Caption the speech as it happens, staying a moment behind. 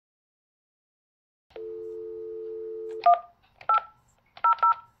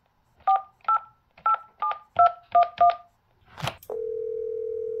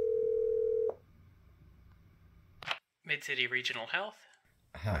City Regional Health.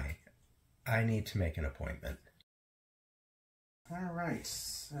 Hi. I need to make an appointment. All right,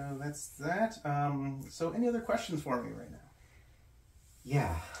 so that's that. So any other questions for me right now?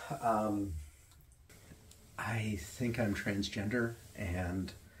 Yeah. I think I'm transgender,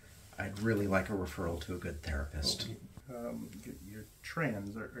 and I'd really like a referral to a good therapist. You're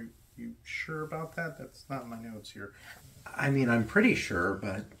trans. Are you sure about that? That's not in my notes here. I mean, I'm pretty sure,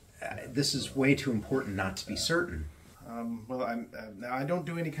 but this is way too important not to be certain. Well, now I don't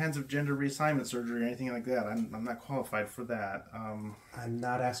do any kinds of gender reassignment surgery or anything like that. I'm not qualified for that. I'm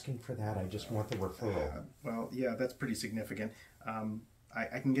not asking for that. I just want the referral. Well, yeah, that's pretty significant.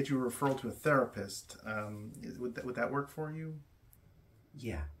 I can get you a referral to a therapist. Would that work for you?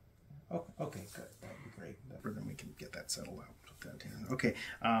 Yeah. Oh, okay, good. That'd be great. Then we can get that settled out. Put that in. Okay.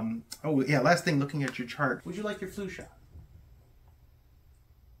 Oh, yeah. Last thing, looking at your chart. Would you like your flu shot?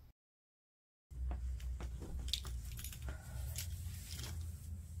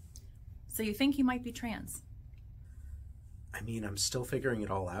 So you think you might be trans? I mean, I'm still figuring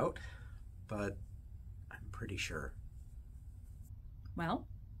it all out, but I'm pretty sure. Well,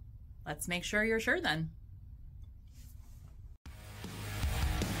 let's make sure you're sure then.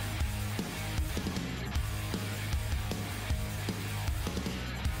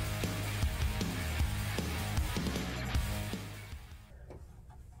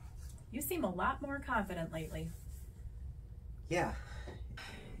 You seem a lot more confident lately. Yeah.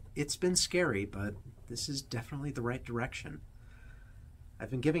 It's been scary, but this is definitely the right direction. I've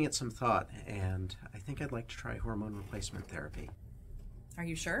been giving it some thought, and I think I'd like to try hormone replacement therapy. Are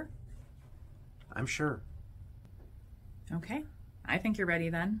you sure? I'm sure. Okay. I think you're ready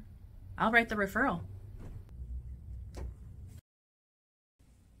then. I'll write the referral.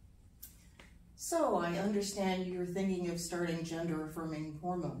 So, I understand you're thinking of starting gender-affirming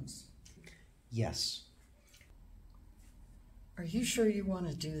hormones. Yes. Are you sure you want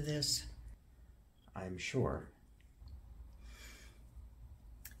to do this? I'm sure.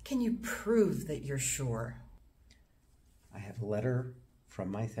 Can you prove that you're sure? I have a letter from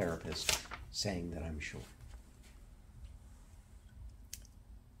my therapist saying that I'm sure.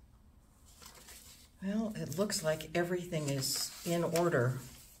 Well, it looks like everything is in order.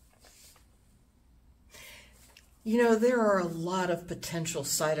 You know, there are a lot of potential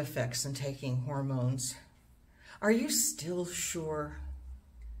side effects in taking hormones. Are you still sure?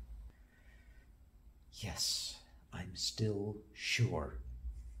 Yes, I'm still sure.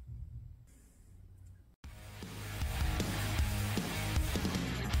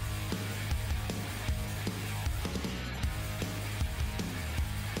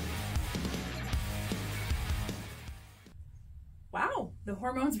 Wow, the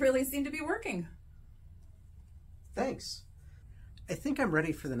hormones really seem to be working. Thanks. I think I'm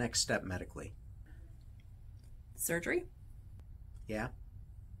ready for the next step medically. Surgery? Yeah?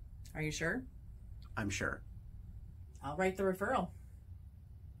 Are you sure? I'm sure. I'll write the referral.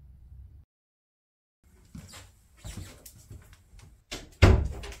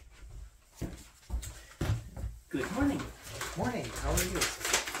 Good morning. Morning, how are you?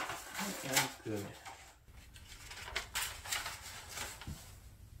 I am good.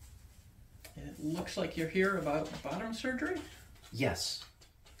 It looks like you're here about bottom surgery? Yes.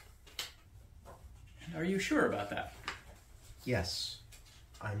 Are you sure about that? Yes,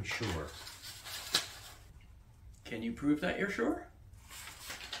 I'm sure. Can you prove that you're sure?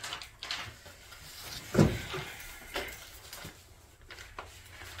 Here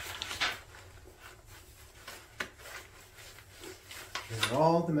are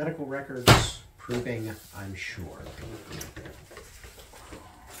all the medical records proving I'm sure.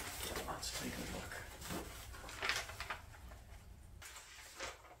 Let's take a look.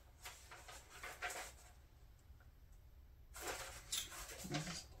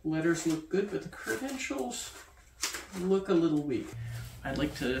 Letters look good, but the credentials look a little weak. I'd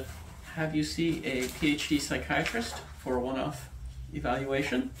like to have you see a PhD psychiatrist for a one-off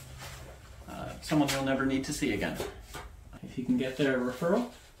evaluation. Someone you'll never need to see again. If you can get their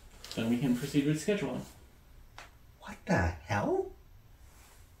referral, then we can proceed with scheduling. What the hell?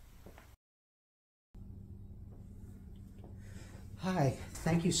 Hi,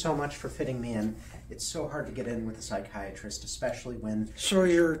 thank you so much for fitting me in. It's so hard to get in with a psychiatrist, especially when... So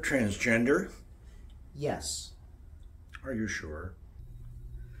you're transgender? Yes. Are you sure?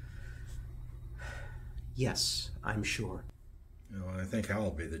 Yes, I'm sure. Well, I think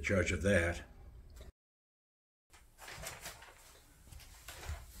I'll be the judge of that.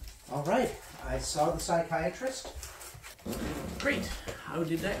 All right, I saw the psychiatrist. Great. How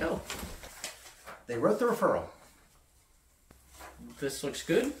did that go? They wrote the referral. This looks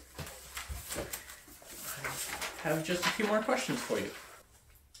good. have just a few more questions for you.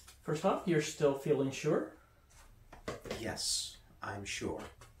 First off, you're still feeling sure? Yes, I'm sure.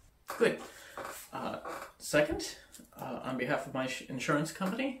 Good. Second, on behalf of my insurance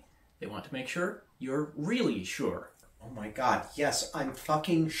company, they want to make sure you're really sure. Oh my god, yes, I'm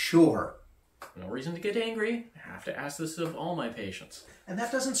fucking sure. No reason to get angry. I have to ask this of all my patients. And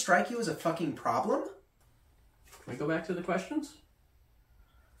that doesn't strike you as a fucking problem? Can we go back to the questions?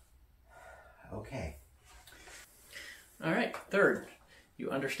 Okay. All right. Third,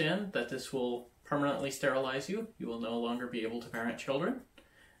 you understand that this will permanently sterilize you. You will no longer be able to parent children.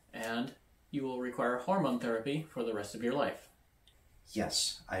 And you will require hormone therapy for the rest of your life.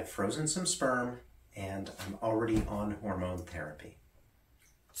 Yes, I've frozen some sperm, and I'm already on hormone therapy.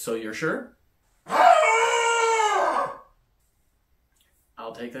 So you're sure?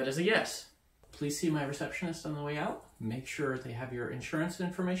 I'll take that as a yes. Please see my receptionist on the way out. Make sure they have your insurance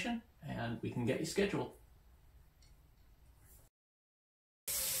information, and we can get you scheduled.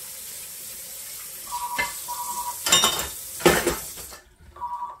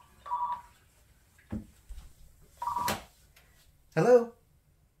 Hello?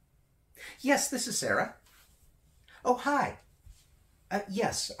 Yes, this is Sarah. Oh, hi.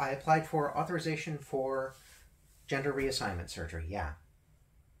 Yes, I applied for authorization for gender reassignment surgery, yeah.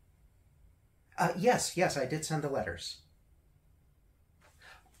 Yes, I did send the letters.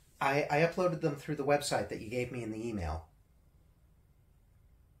 I uploaded them through the website that you gave me in the email.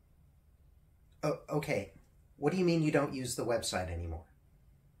 Oh, okay. What do you mean you don't use the website anymore?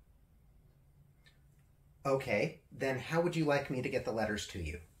 Okay, then how would you like me to get the letters to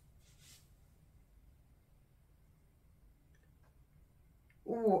you?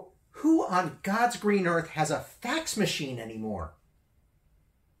 Who on God's green earth has a fax machine anymore?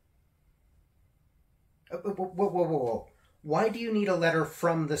 Whoa. Why do you need a letter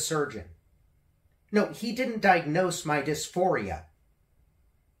from the surgeon? No, he didn't diagnose my dysphoria.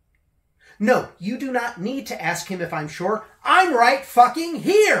 No, you do not need to ask him if I'm sure. I'm right fucking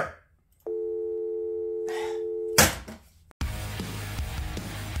here!